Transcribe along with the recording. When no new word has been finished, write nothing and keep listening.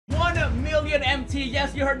1 million MT.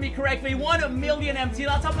 Yes, you heard me correctly. 1 million MT.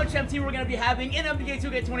 That's how much MT we're going to be having in MTK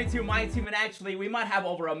 2K22 Myteam. And actually, we might have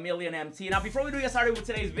over 1 million MT. Now, before we do get started with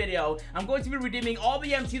today's video, I'm going to be redeeming all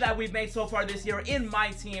the MT that we've made so far this year in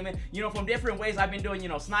Myteam. You know, from different ways I've been doing, you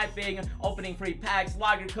know, sniping, opening free packs,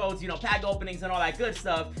 logger codes, you know, pack openings, and all that good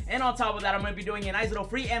stuff. And on top of that, I'm going to be doing a nice little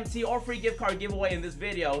free MT or free gift card giveaway in this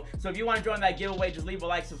video. So if you want to join that giveaway, just leave a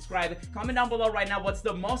like, subscribe, comment down below right now what's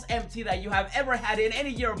the most MT that you have ever had in any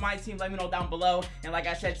year of Myteam. Let me know down below. And like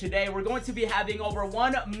I said, today we're going to be having over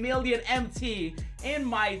 1 million MT in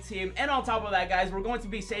Myteam. And on top of that, guys, we're going to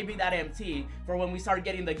be saving that MT for when we start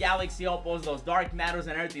getting the Galaxy Opals, those dark matters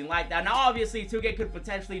and everything like that. Now, obviously, 2K could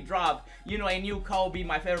potentially drop, you know, a new Kobe,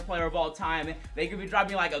 my favorite player of all time. They could be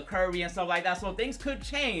dropping like a Curry and stuff like that, so things could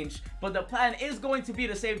change. But the plan is going to be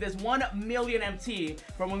to save this 1 million MT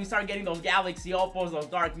from when we start getting those Galaxy Opals, those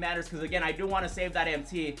dark matters, because again, I do want to save that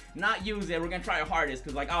MT, not use it. We're going to try our hardest,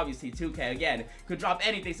 because like obviously 2K, again, could drop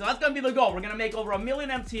anything. So that's going to be the goal. We're going to make over 1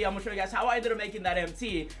 million MT. I'm going to show you guys how I ended up making that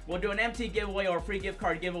MT. We'll do an MT giveaway or a free gift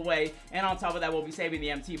card giveaway, and on top of that, we'll be saving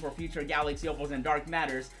the MT for future Galaxy Opals and dark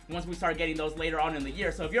matters once we start getting those later on in the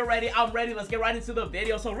year. So if you're ready, I'm ready. Let's get right into the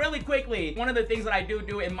video. So really quickly, one of the things that I do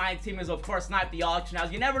in Myteam is, of course, snipe the auction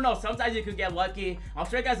house. You never know. Sometimes you could get lucky. I'll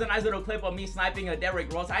show you guys a nice little clip of me sniping a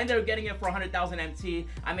Derrick Rose. I ended up getting it for 100,000 MT.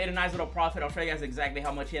 I made a nice little profit. I'll show you guys exactly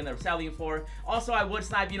how much he ended up selling for. Also, I would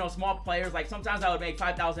snipe, you know, small players. Like sometimes I would make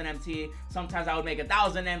 5,000 MT. Sometimes I would make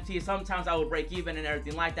 1,000 MT. Sometimes I would break even and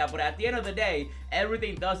everything like that. But at the end of the day,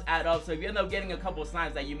 everything does add up. So if you end up getting a couple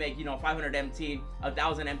snipes that you make, you know, 500 MT,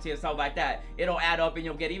 1,000 MT and stuff like that, it'll add up and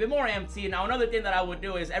you'll get even more MT. Now, another thing that I would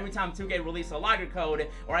do is every time 2K release a logger code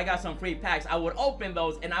or I got some free packs, I would open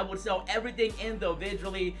those and I would sell everything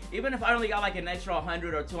individually. Even if I only got like an extra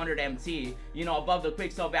 100 or 200 MT, you know, above the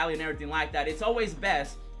quick sell value and everything like that, it's always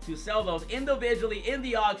best to sell those individually in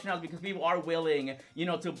the auction house because people are willing, you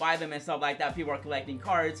know, to buy them and stuff like that. People are collecting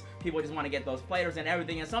cards. People just want to get those players and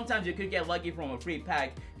everything. And sometimes you could get lucky from a free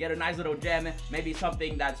pack, get a nice little gem, maybe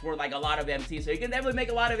something that's worth like a lot of MT. So you can definitely make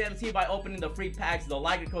a lot of MT by opening the free packs, the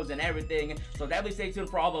logger codes and everything. So definitely stay tuned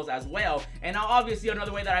for all those as well. And now obviously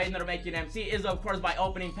another way that I ended up making MT is of course by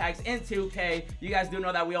opening packs in 2K. You guys do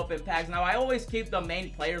know that we open packs. Now I always keep the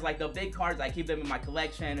main players, like the big cards, I keep them in my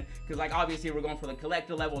collection because like obviously we're going for the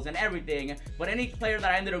collector level and everything, but any player that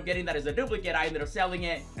I ended up getting that is a duplicate, I ended up selling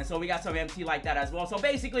it, and so we got some MT like that as well. So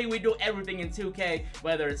basically we do everything in 2K,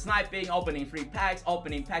 whether it's sniping, opening free packs,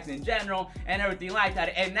 opening packs in general, and everything like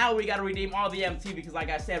that. And now we got to redeem all the MT because like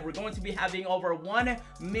I said, we're going to be having over 1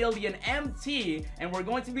 million MT, and we're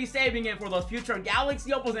going to be saving it for those future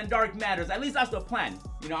Galaxy Opals and dark matters. At least that's the plan.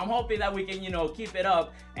 You know, I'm hoping that we can, you know, keep it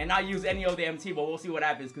up and not use any of the MT, but we'll see what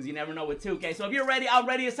happens because you never know with 2K. So if you're ready, I'm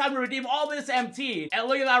ready. It's time to redeem all this MT. And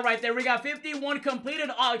look at that right there. We got 51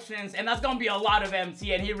 completed auctions, and that's gonna be a lot of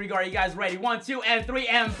MT. And here we go. Are you guys ready? 1, 2, and 3,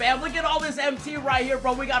 and bam! Look at all this MT right here,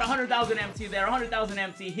 bro. We got 100,000 MT there, 100,000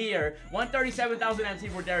 MT here, 137,000 MT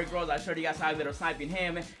for Derrick Rose. I showed you guys how I ended up sniping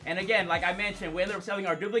him. And again, like I mentioned, we ended up selling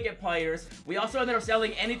our duplicate players. We also ended up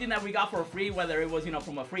selling anything that we got for free, whether it was, you know,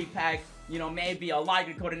 from a free pack, you know, maybe a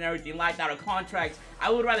logger code and everything like that, a contract. I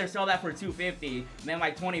would rather sell that for 250 than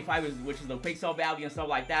like 25, which is the quick sell value and stuff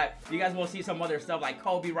like that. You guys will see some other stuff like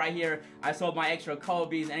Kobe right here. I sold my extra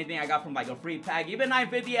Kobe's, anything I got from like a free pack, even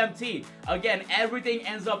 950 MT. Again, everything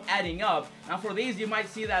ends up adding up. Now for these, you might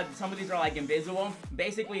see that some of these are like invisible.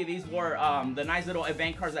 Basically, these were the nice little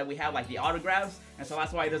event cards that we have, like the autographs. And so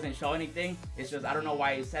that's why it doesn't show anything. It's just, I don't know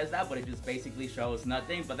why it says that, but it just basically shows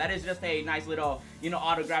nothing. But that is just a nice little, you know,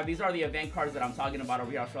 autograph. These are the event cards that I'm talking about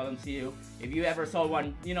over here. I'll show them to you. If you ever sold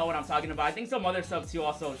one, you know what I'm talking about. I think some other stuff too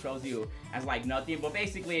also shows you as like nothing. But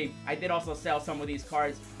basically, I did also sell some of these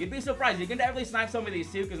cards. You'd be surprised. You can definitely snipe some of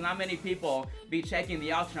these too because not many people be checking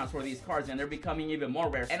the auction house for these cards and they're becoming even more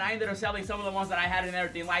rare. And I ended up selling some of the ones that I had and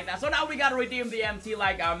everything like that. So now we got to redeem the MT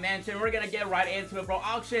like I mentioned. We're going to get right into it, bro.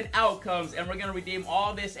 Auction outcomes, and we're going to redeem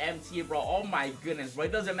all this MT, bro. Oh my goodness, bro.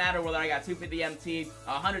 It doesn't matter whether I got 250 MT,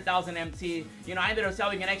 100,000 MT. You know, I ended up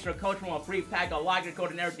selling an extra coach from a free pack, a logger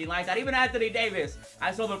code and everything like that. Even Anthony Davis,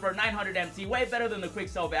 I sold him for 900 MT, way better than the quick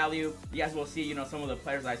sell value. You guys will see, you know, some of the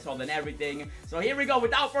players I sold and everything. So here we go.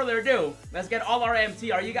 Without further ado, let's get all our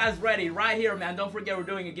MT. Are you guys ready? Right here, man. Don't forget we're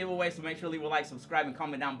doing a giveaway, so make sure to leave a like, subscribe, and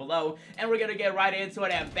comment down below. And we're gonna get right into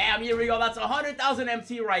it, and bam, here we go. That's 100,000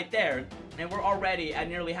 MT right there. And we're already at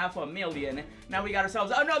nearly 500,000. Now we got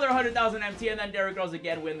ourselves another 100,000 MT, and then Derrick Rose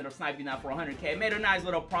again. We ended up sniping that for 100K. Made a nice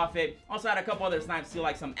little profit. Also had a couple other snipes too,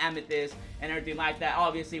 like some amethyst and everything like that.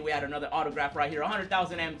 Obviously, we had another autograph right here,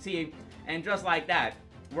 100,000 MT, and just like that,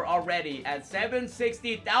 we're already at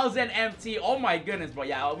 760,000 MT. Oh my goodness, bro.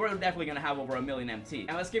 Yeah, we're definitely gonna have over a million MT.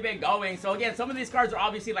 And let's keep it going. So again, some of these cards are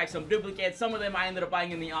obviously like some duplicates. Some of them I ended up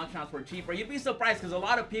buying in the auction house for cheaper. You'd be surprised because a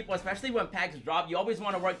lot of people, especially when packs drop, you always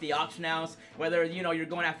want to work the auction house, whether, you know, you're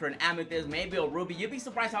going after an amethyst, maybe a ruby. You'd be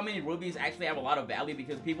surprised how many rubies actually have a lot of value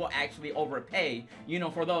because people actually overpay, you know,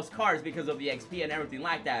 for those cards because of the XP and everything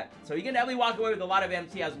like that. So you can definitely walk away with a lot of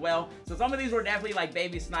MT as well. So some of these were definitely like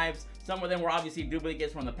baby snipes. Some of them were obviously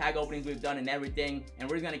duplicates from the pack openings we've done and everything. And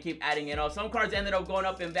we're just going to keep adding it up. Some cards ended up going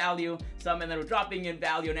up in value. Some ended up dropping in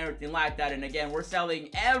value and everything like that. And again, we're selling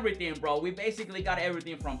everything, bro. We basically got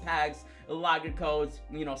everything from packs, logger codes,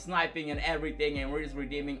 you know, sniping and everything. And we're just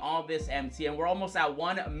redeeming all this MT. And we're almost at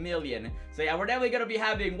 1 million. So yeah, we're definitely going to be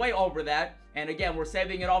having way over that. And again, we're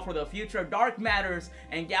saving it all for the future dark matters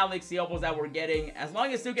and galaxy opals that we're getting. As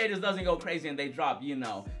long as 2K just doesn't go crazy and they drop, you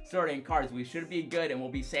know, certain cards, we should be good and we'll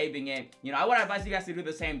be saving it. You know, I would advise you guys to do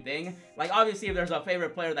the same thing. Like, obviously, if there's a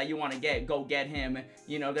favorite player that you want to get, go get him.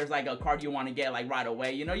 You know, there's like a card you want to get like right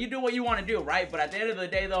away. You know, you do what you want to do, right? But at the end of the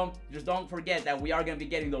day, though, just don't forget that we are going to be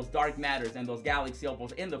getting those dark matters and those galaxy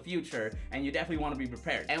opals in the future. And you definitely want to be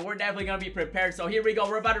prepared. And we're definitely going to be prepared. So here we go.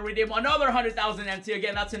 We're about to redeem another 100,000 MT.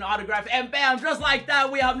 Again, that's an autograph. And bam, just like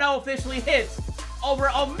that, we have now officially hit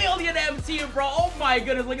over a million MT, bro. Oh my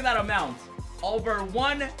goodness, look at that amount. Over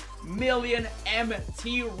 1 million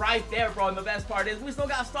MT right there, bro. And the best part is we still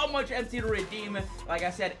got so much MT to redeem. Like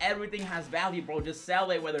I said, everything has value, bro. Just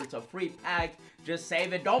sell it, whether it's a free pack, just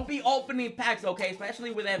save it. Don't be opening packs, okay?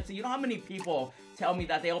 Especially with MT. You know how many people tell me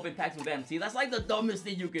that they open packs with MT? That's like the dumbest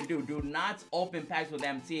thing you can do. Do not open packs with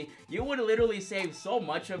MT. You would literally save so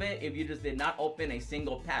much of it if you just did not open a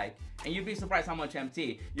single pack. And you'd be surprised how much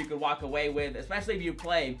MT you could walk away with, especially if you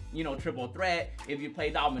play, you know, triple threat, if you play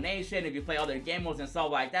domination, if you play other game modes and stuff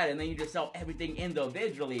like that, and then you just sell everything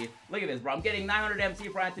individually. Look at this, bro. I'm getting 900 MT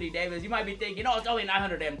for Anthony Davis. You might be thinking, oh, it's only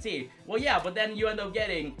 900 MT. Well, yeah, but then you end up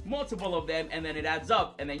getting multiple of them, and then it adds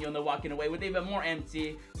up, and then you end up walking away with even more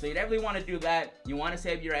MT. So you definitely want to do that. You want to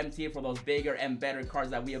save your MT for those bigger and better cards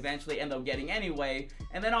that we eventually end up getting anyway.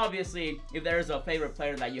 And then obviously, if there's a favorite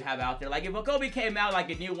player that you have out there, like if a Kobe came out, like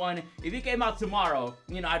a new one, if he came out tomorrow,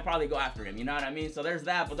 you know, I'd probably go after him, you know what I mean? So there's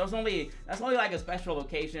that, but that's only like a special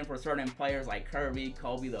occasion for certain players like Kirby,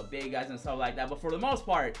 Kobe, the big guys and stuff like that. But for the most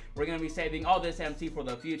part, we're gonna be saving all this MT for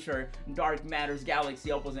the future dark matters,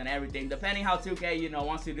 galaxy opals and everything, depending how 2K, you know,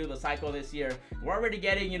 wants to do the cycle this year. We're already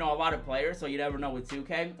getting, you know, a lot of players, so you never know with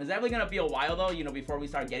 2K. It's definitely gonna be a while though, you know, before we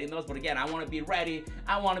start getting those. But again, I want to be ready,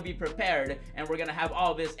 I want to be prepared, and we're gonna have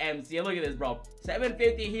all this MT. Look at this, bro.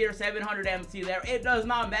 750 here, 700 MT there. It does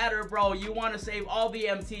not matter, bro. You want to save all the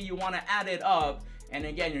MT, you want to add it up. And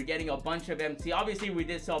again, you're getting a bunch of MT. Obviously, we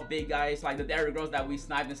did sell big guys like the Derrick Rose that we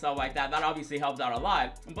sniped and stuff like that. That obviously helped out a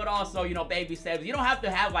lot. But also, you know, baby steps. You don't have to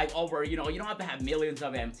have like over, you know, you don't have to have millions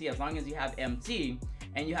of MT. As long as you have MT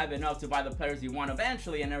and you have enough to buy the players you want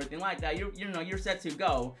eventually and everything like that, you know, you're set to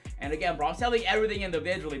go. And again, bro, I'm selling everything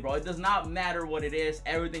individually, bro. It does not matter what it is.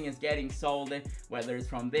 Everything is getting sold, whether it's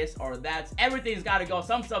from this or that. Everything's got to go.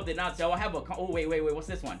 Some stuff did not sell. I have a, oh, wait, what's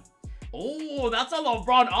this one? Oh, that's a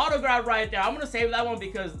LeBron autograph right there. I'm gonna save that one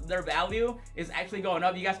because their value is actually going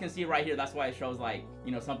up. You guys can see right here. That's why it shows like,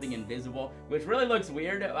 you know, something invisible, which really looks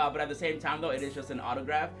weird. But at the same time, though, it is just an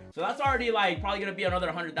autograph. So that's already like probably gonna be another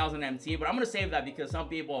 100,000 MT. But I'm gonna save that because some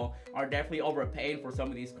people are definitely overpaying for some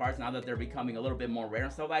of these cards now that they're becoming a little bit more rare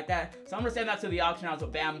and stuff like that. So I'm gonna save that to the auction house. So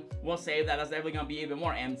bam, we'll save that. That's definitely gonna be even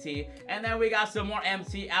more MT. And then we got some more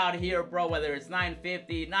MT out here, bro. Whether it's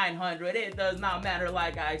 950, 900, it does not matter.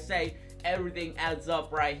 Like I say, everything adds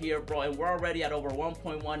up right here, bro, and we're already at over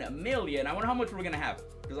 1.1 million. I wonder how much we're gonna have,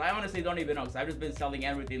 because I honestly don't even know, because I've just been selling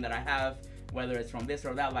everything that I have, whether it's from this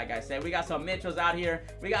or that. Like I said, we got some Mitchells out here,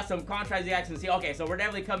 we got some contracts you guys can see. Okay, so we're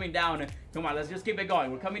definitely coming down. Come on, let's just keep it going.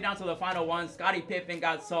 We're coming down to the final one. Scottie Pippen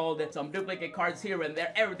got sold, some duplicate cards here and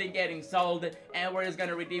there, everything getting sold, and we're just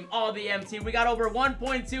gonna redeem all the MT. We got over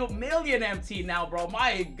 1.2 million MT now, bro.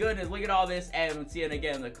 My goodness, look at all this MT. And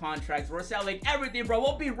again, the contracts, we're selling everything, bro.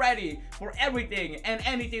 We'll be ready for everything and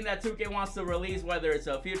anything that 2K wants to release, whether it's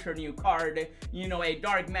a future new card, you know, a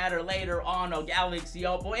dark matter later on, a galaxy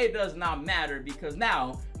opal. It does not matter, because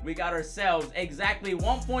now we got ourselves exactly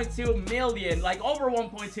 1.2 million, like over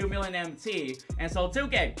 1.2 million MT. And so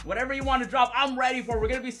 2K, whatever you want to drop, I'm ready for. We're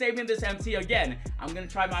gonna be saving this MT again. I'm gonna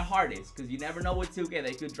try my hardest, because you never know with 2K.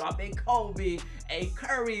 They could drop a Kobe, a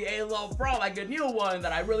Curry, a LeBron, like a new one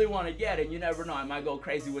that I really want to get, and you never know, I might go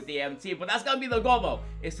crazy with the MT. But that's gonna be the goal, though,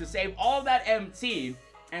 is to save all that MT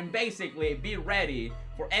and basically be ready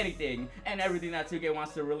for anything and everything that 2K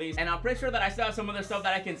wants to release. And I'm pretty sure that I still have some other stuff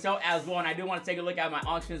that I can sell as well, and I do want to take a look at my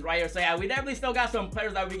auctions right here. So yeah, we definitely still got some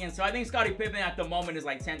players that we can sell. I think Scottie Pippen at the moment is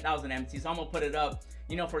like 10,000 MT, so I'm gonna put it up,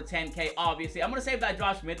 you know, for 10K. Obviously I'm gonna save that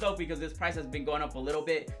Josh Smith though, because this price has been going up a little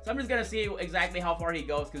bit, so I'm just gonna see exactly how far he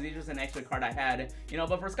goes, because he's just an extra card I had, you know.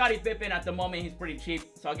 But for Scottie Pippen at the moment, he's pretty cheap,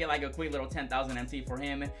 so I'll get like a quick little 10,000 MT for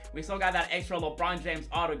him. We still got that extra LeBron James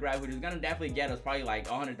autograph, which is gonna definitely get us probably like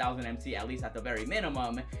 100,000 MT at least at the very minimum.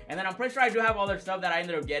 And then I'm pretty sure I do have other stuff that I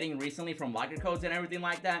ended up getting recently from locker codes and everything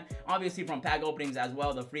like that, obviously from pack openings as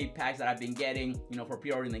well, the free packs that I've been getting, you know, for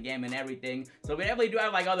pre-ordering the game and everything. So we definitely do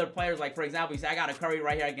have like other players, like for example, you see I got a Curry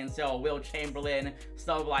right here, I can sell Will Chamberlain,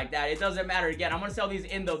 stuff like that. It doesn't matter. Again, I'm gonna sell these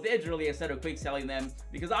individually instead of quick selling them,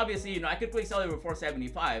 because obviously, you know, I could quick sell it for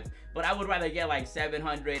 475, but I would rather get like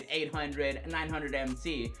 700, 800, 900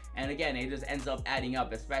 MT. And again, it just ends up adding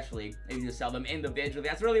up, especially if you just sell them individually.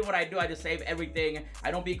 That's really what I do. I just save everything.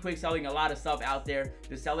 I don't be quick selling a lot of stuff out there,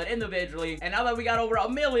 just sell it individually. And now that we got over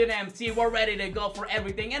 1,000,000 MT, we're ready to go for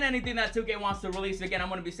everything and anything that 2K wants to release. Again, I'm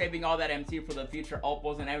going to be saving all that MT for the future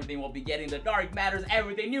opals and everything. We'll be getting the dark matters,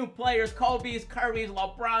 everything, new players, Kobe's, Curry's,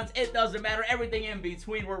 LeBron's, it doesn't matter, everything in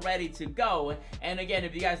between. We're ready to go. And again,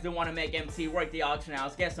 if you guys do want to make MT, work the auction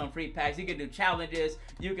house, get some free packs, you can do challenges,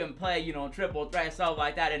 you can play, you know, triple threat, stuff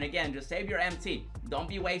like that. And again, just save your MT. Don't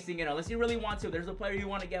be wasting it unless you really want to. There's a player you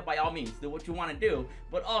want to get, by all means, do what you want to do,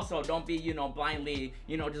 but also don't be, you know, blindly,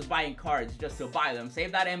 you know, just buying cards just to buy them.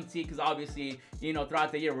 Save that MT, because obviously, you know,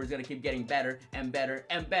 throughout the year we're gonna keep getting better and better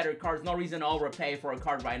and better cards. No reason to overpay for a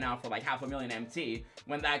card right now for like 500,000 MT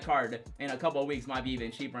when that card in a couple of weeks might be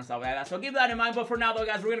even cheaper and stuff like that. So keep that in mind. But for now though,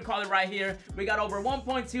 guys, we're gonna call it right here. We got over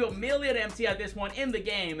 1.2 million MT at this point in the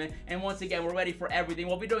game, and once again, we're ready for everything.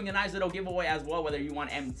 We'll be doing a nice little giveaway as well, whether you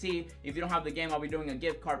want MT. If you don't have the game, I'll be doing a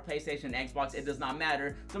gift card, PlayStation, Xbox, it does not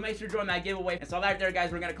matter. So make sure to join that giveaway. And so right there,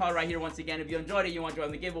 guys, we're gonna call it right here. Once again, if you enjoyed it, you want to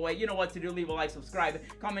join the giveaway, you know what to do. Leave a like, subscribe,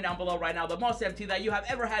 comment down below right now the most MT that you have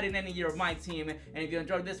ever had in any year of my team. And if you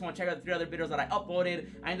enjoyed this one, check out the 3 other videos that I uploaded.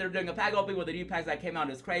 I ended up doing a pack opening with the new packs that came out.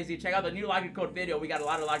 It's crazy. Check out the new locker code video. We got a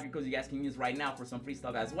lot of locker codes you guys can use right now for some free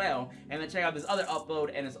stuff as well. And then check out this other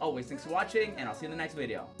upload. And as always, thanks for watching, and I'll see you in the next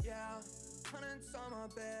video. Yeah, hundreds on my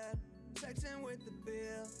bed, texting with the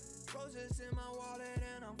bill, roses in my wallet,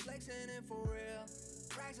 and I'm flexing it for real.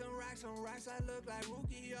 Racks and racks and racks, I look like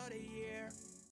rookie of the year.